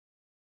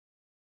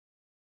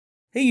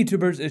Hey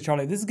YouTubers, it's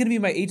Charlie. This is going to be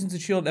my Agents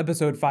of S.H.I.E.L.D.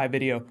 episode 5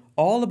 video,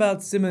 all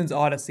about Simmons'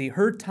 Odyssey,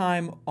 her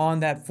time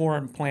on that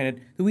foreign planet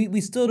that we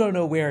still don't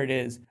know where it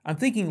is. I'm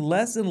thinking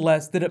less and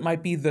less that it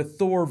might be the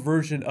Thor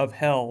version of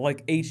Hell,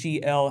 like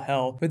H-E-L,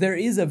 Hell, but there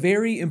is a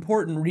very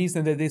important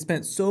reason that they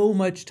spent so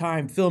much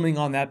time filming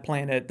on that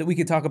planet that we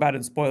could talk about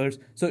in spoilers,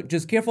 so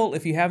just careful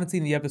if you haven't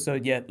seen the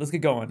episode yet. Let's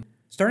get going.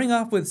 Starting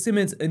off with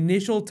Simmons'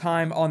 initial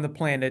time on the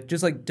planet,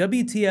 just like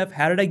WTF,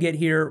 how did I get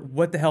here,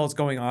 what the hell is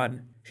going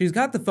on? She's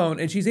got the phone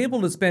and she's able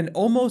to spend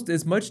almost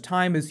as much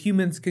time as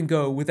humans can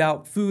go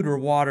without food or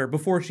water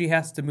before she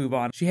has to move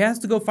on. She has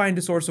to go find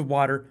a source of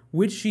water,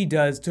 which she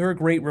does to her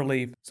great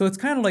relief. So it's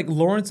kind of like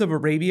Lawrence of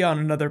Arabia on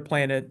another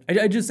planet.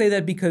 I just say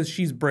that because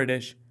she's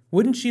British.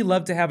 Wouldn't she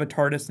love to have a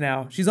TARDIS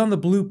now? She's on the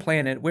blue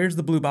planet. Where's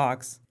the blue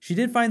box? She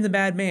did find the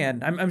Mad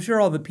Man. I'm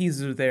sure all the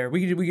pieces are there.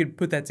 We could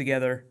put that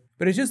together.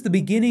 But it's just the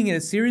beginning in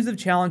a series of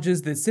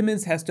challenges that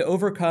Simmons has to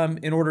overcome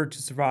in order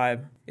to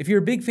survive. If you're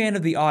a big fan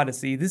of the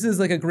Odyssey, this is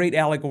like a great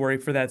allegory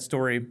for that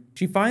story.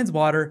 She finds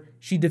water,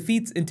 she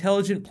defeats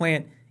intelligent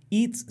plant,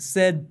 eats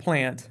said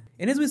plant.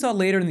 And as we saw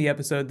later in the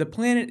episode, the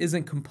planet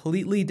isn't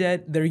completely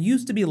dead. There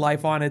used to be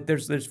life on it.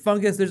 There's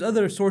fungus, there's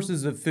other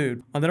sources of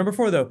food. On the number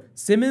 4 though,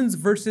 Simmons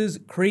versus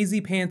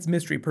Crazy Pants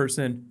Mystery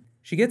Person.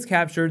 She gets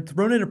captured,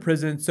 thrown into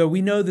prison, so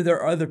we know that there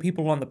are other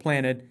people on the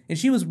planet, and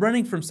she was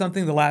running from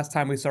something the last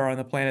time we saw her on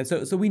the planet,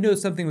 so we know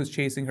something was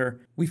chasing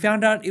her. We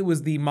found out it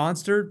was the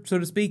monster, so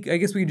to speak. I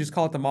guess we can just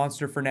call it the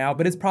monster for now,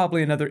 but it's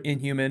probably another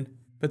Inhuman.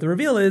 But the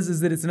reveal is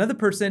that it's another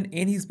person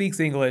and he speaks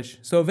English,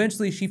 so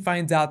eventually she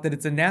finds out that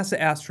it's a NASA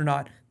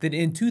astronaut that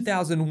in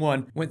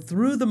 2001 went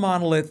through the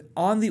monolith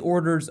on the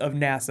orders of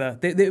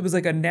NASA. It was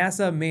like a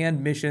NASA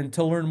manned mission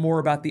to learn more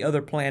about the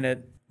other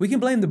planet. We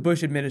can blame the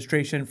Bush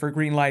administration for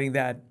greenlighting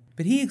that.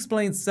 But he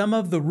explains some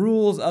of the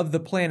rules of the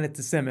planet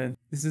to Simmons.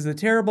 This is a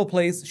terrible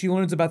place. She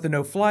learns about the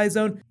no-fly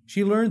zone.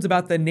 She learns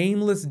about the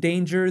nameless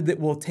danger that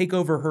will take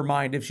over her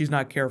mind if she's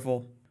not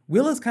careful.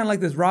 Will is kind of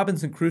like this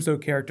Robinson Crusoe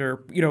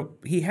character. You know,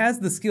 he has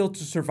the skill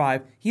to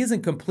survive. He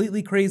isn't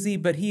completely crazy,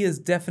 but he is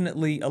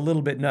definitely a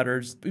little bit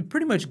nutters. We've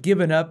pretty much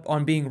given up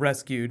on being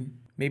rescued.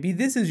 Maybe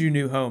this is your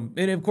new home.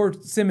 And of course,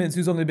 Simmons,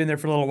 who's only been there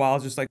for a little while,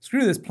 is just like,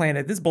 screw this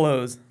planet, this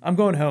blows. I'm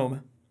going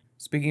home.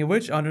 Speaking of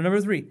which, on to number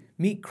 3,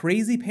 meet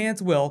Crazy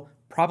Pants Will,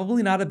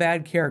 probably not a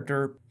bad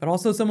character, but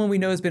also someone we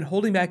know has been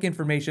holding back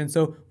information,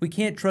 so we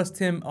can't trust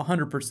him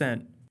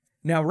 100%.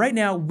 Now, right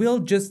now, Will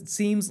just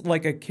seems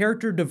like a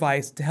character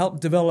device to help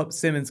develop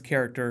Simmons'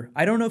 character.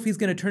 I don't know if he's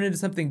going to turn into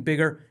something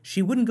bigger.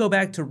 She wouldn't go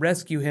back to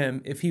rescue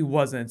him if he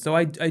wasn't, so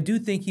I do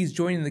think he's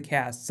joining the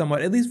cast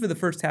somewhat, at least for the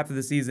first half of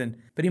the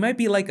season. But he might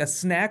be like a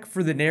snack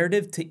for the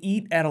narrative to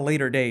eat at a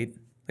later date.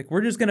 Like,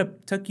 we're just gonna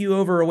tuck you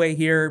over away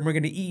here and we're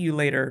gonna eat you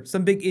later.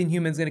 Some big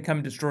Inhuman's gonna come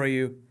and destroy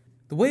you.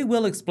 The way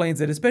Will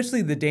explains it,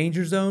 especially the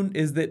danger zone,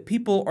 is that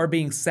people are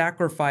being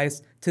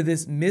sacrificed to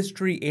this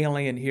mystery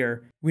alien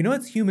here. We know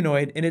it's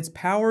humanoid and its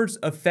powers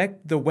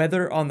affect the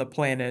weather on the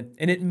planet,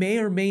 and it may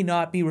or may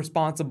not be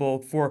responsible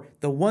for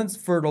the once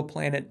fertile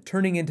planet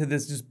turning into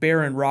this just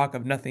barren rock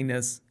of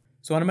nothingness.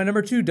 So on to my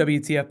number 2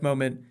 WTF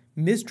moment.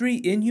 Mystery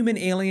Inhuman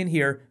alien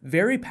here,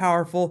 very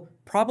powerful,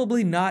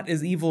 probably not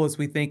as evil as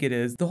we think it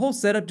is. The whole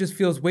setup just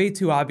feels way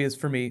too obvious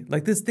for me.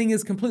 Like, this thing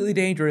is completely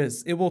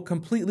dangerous. It will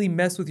completely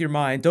mess with your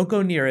mind. Don't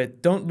go near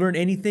it. Don't learn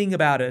anything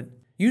about it.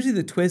 Usually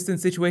the twist in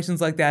situations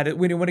like that,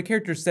 when a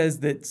character says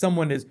that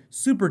someone is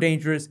super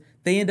dangerous,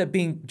 they end up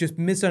being just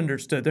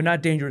misunderstood. They're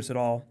not dangerous at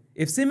all.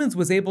 If Simmons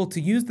was able to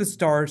use the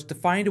stars to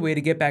find a way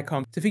to get back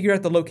home, to figure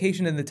out the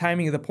location and the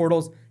timing of the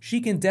portals, she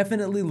can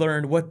definitely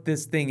learn what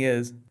this thing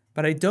is.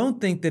 But I don't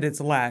think that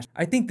it's Lash.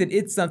 I think that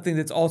it's something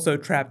that's also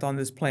trapped on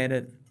this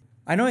planet.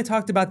 I know I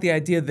talked about the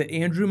idea that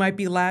Andrew might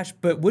be Lash,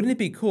 but wouldn't it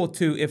be cool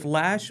too if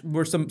Lash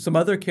were some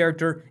other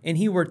character and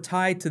he were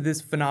tied to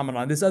this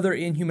phenomenon, this other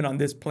Inhuman on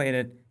this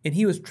planet, and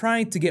he was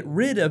trying to get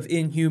rid of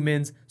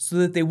Inhumans so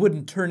that they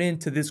wouldn't turn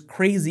into this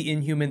crazy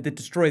Inhuman that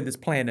destroyed this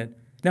planet.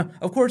 Now,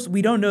 of course,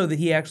 we don't know that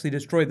he actually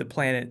destroyed the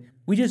planet.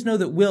 We just know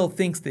that Will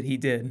thinks that he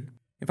did.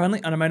 And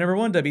finally, on to my number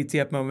 1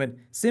 WTF moment,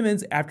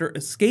 Simmons, after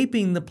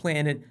escaping the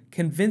planet,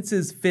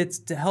 convinces Fitz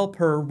to help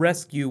her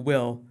rescue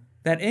Will.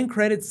 That end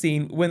credit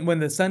scene, when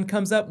the sun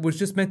comes up, was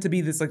just meant to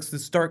be this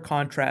stark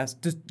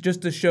contrast,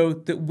 just to show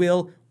that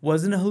Will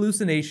wasn't a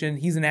hallucination,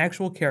 he's an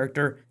actual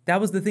character.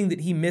 That was the thing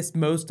that he missed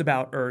most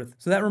about Earth.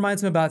 So that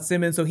reminds him about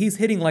Simmons, so he's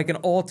hitting like an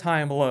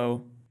all-time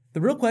low.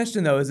 The real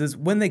question though is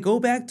when they go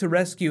back to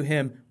rescue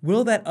him,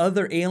 will that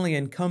other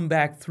alien come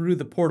back through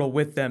the portal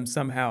with them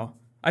somehow?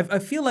 I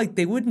feel like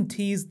they wouldn't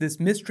tease this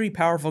mystery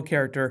powerful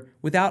character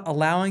without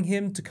allowing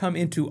him to come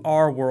into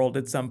our world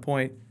at some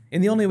point.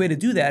 And the only way to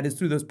do that is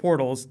through those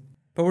portals.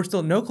 But we're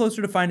still no closer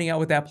to finding out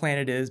what that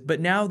planet is, but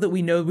now that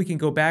we know we can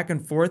go back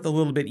and forth a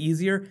little bit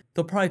easier,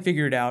 they'll probably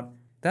figure it out.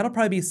 That'll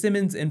probably be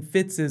Simmons and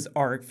Fitz's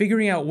arc,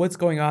 figuring out what's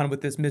going on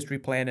with this mystery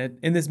planet,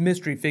 and this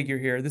mystery figure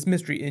here, this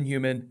mystery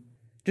Inhuman.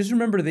 Just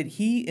remember that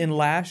he and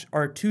Lash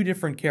are 2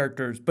 different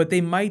characters, but they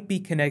might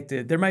be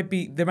connected. There might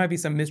be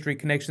some mystery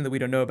connection that we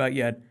don't know about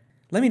yet.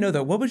 Let me know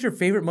though, what was your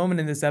favorite moment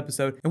in this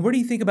episode, and what do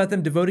you think about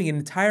them devoting an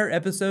entire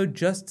episode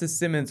just to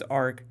Simmons'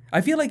 arc?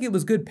 I feel like it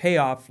was good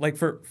payoff, like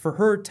for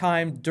her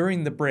time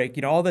during the break,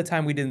 you know, all the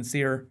time we didn't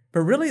see her.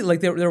 But really,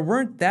 like there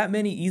weren't that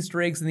many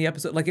Easter eggs in the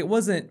episode. Like it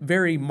wasn't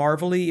very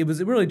Marvel-y, it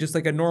was really just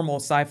like a normal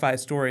sci-fi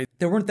story.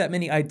 There weren't that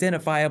many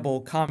identifiable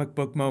comic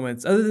book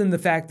moments, other than the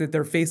fact that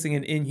they're facing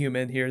an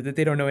Inhuman here that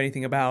they don't know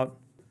anything about.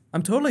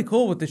 I'm totally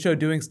cool with the show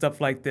doing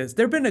stuff like this.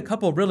 There have been a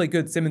couple really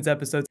good Simmons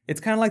episodes. It's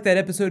kind of like that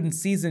episode in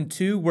season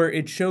 2 where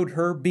it showed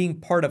her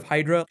being part of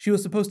Hydra. She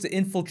was supposed to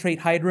infiltrate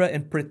Hydra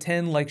and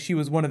pretend like she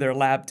was one of their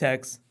lab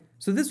techs.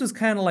 So this was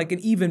kind of like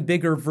an even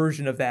bigger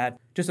version of that.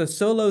 Just a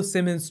solo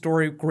Simmons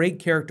story, great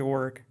character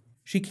work.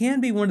 She can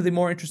be one of the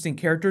more interesting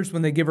characters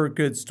when they give her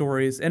good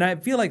stories, and I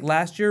feel like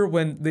last year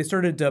when they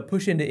started to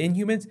push into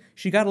Inhumans,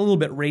 she got a little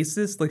bit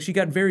racist, like she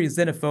got very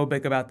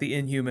xenophobic about the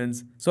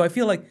Inhumans. So I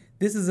feel like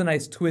this is a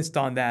nice twist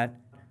on that.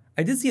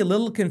 I did see a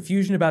little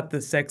confusion about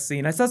the sex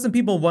scene. I saw some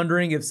people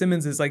wondering if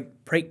Simmons is like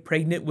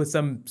pregnant with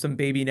some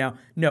baby now.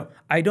 No,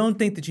 I don't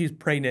think that she's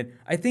pregnant.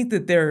 I think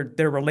that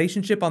their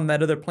relationship on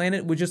that other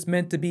planet was just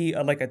meant to be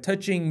like a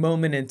touching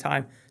moment in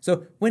time.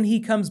 So when he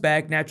comes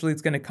back, naturally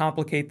it's going to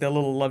complicate the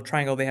little love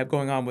triangle they have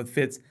going on with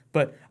Fitz.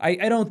 But I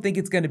don't think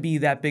it's going to be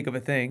that big of a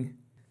thing.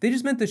 They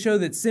just meant to show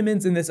that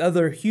Simmons and this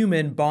other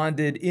human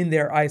bonded in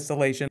their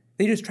isolation.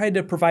 They just tried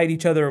to provide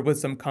each other with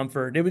some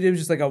comfort. It was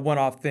just like a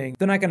one-off thing.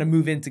 They're not going to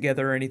move in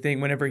together or anything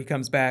whenever he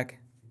comes back.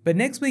 But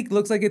next week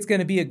looks like it's going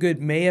to be a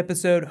good May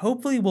episode.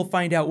 Hopefully we'll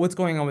find out what's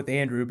going on with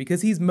Andrew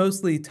because he's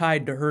mostly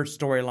tied to her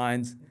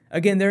storylines.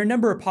 Again, there are a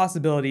number of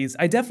possibilities.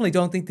 I definitely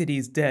don't think that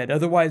he's dead.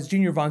 Otherwise,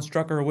 Junior Von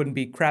Strucker wouldn't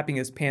be crapping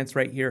his pants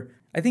right here.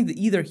 I think that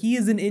either he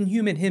is an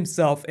Inhuman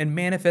himself and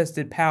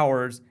manifested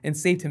powers and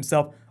saved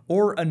himself,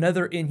 or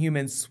another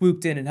Inhuman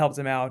swooped in and helped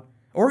him out.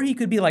 Or he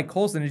could be like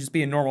Coulson and just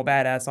be a normal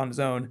badass on his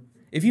own.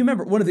 If you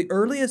remember, one of the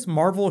earliest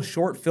Marvel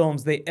short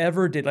films they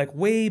ever did, like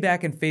way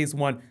back in Phase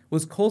 1,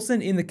 was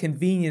Coulson in the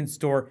convenience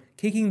store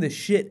kicking the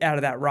shit out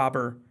of that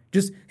robber.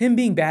 Just him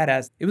being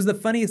badass. It was the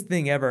funniest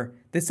thing ever.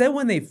 They said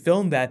when they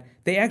filmed that,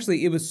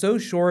 it was so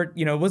short,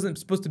 you know, it wasn't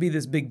supposed to be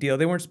this big deal.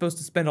 They weren't supposed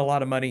to spend a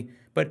lot of money,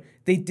 but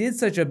they did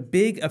such a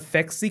big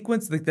effects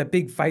sequence, like that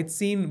big fight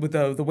scene with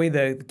the way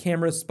the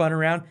camera spun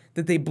around,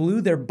 that they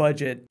blew their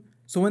budget.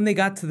 So when they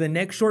got to the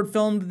next short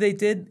film that they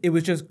did, it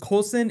was just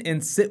Coulson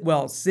and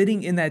Sitwell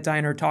sitting in that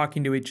diner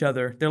talking to each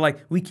other. They're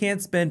like, we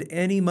can't spend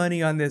any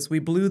money on this. We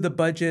blew the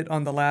budget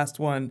on the last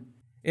one.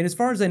 And as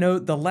far as I know,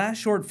 the last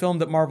short film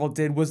that Marvel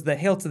did was the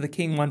Hail to the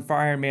King one for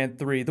Iron Man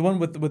 3, the one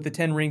with the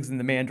 10 rings and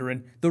the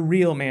Mandarin, the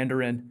real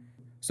Mandarin.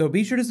 So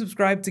be sure to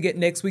subscribe to get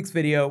next week's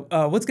video.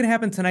 What's going to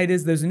happen tonight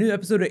is there's a new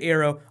episode of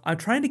Arrow. I'm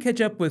trying to catch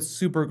up with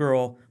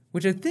Supergirl,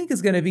 which I think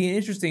is going to be an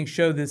interesting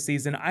show this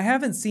season. I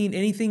haven't seen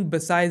anything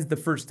besides the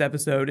first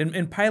episode,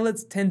 and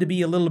pilots tend to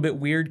be a little bit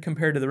weird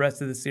compared to the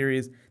rest of the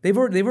series. They've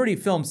already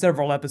filmed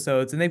several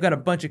episodes, and they've got a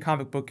bunch of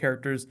comic book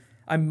characters.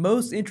 I'm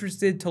most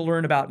interested to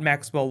learn about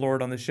Maxwell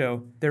Lord on the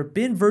show. There have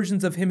been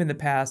versions of him in the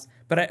past,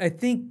 but I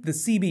think the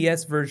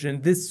CBS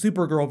version, this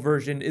Supergirl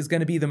version, is going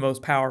to be the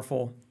most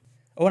powerful.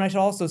 Oh, and I should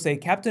also say,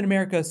 Captain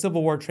America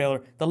Civil War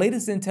trailer, the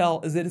latest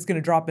intel is that it's going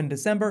to drop in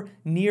December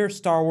near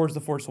Star Wars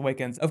The Force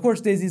Awakens. Of course,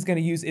 Disney's going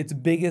to use its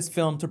biggest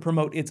film to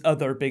promote its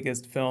other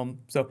biggest film.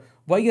 So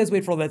while you guys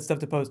wait for all that stuff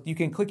to post, you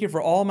can click here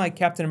for all my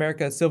Captain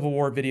America Civil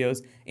War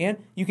videos, and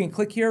you can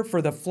click here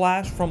for the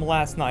flash from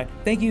last night.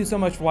 Thank you so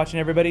much for watching,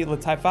 everybody.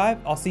 Let's high five.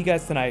 I'll see you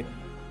guys tonight.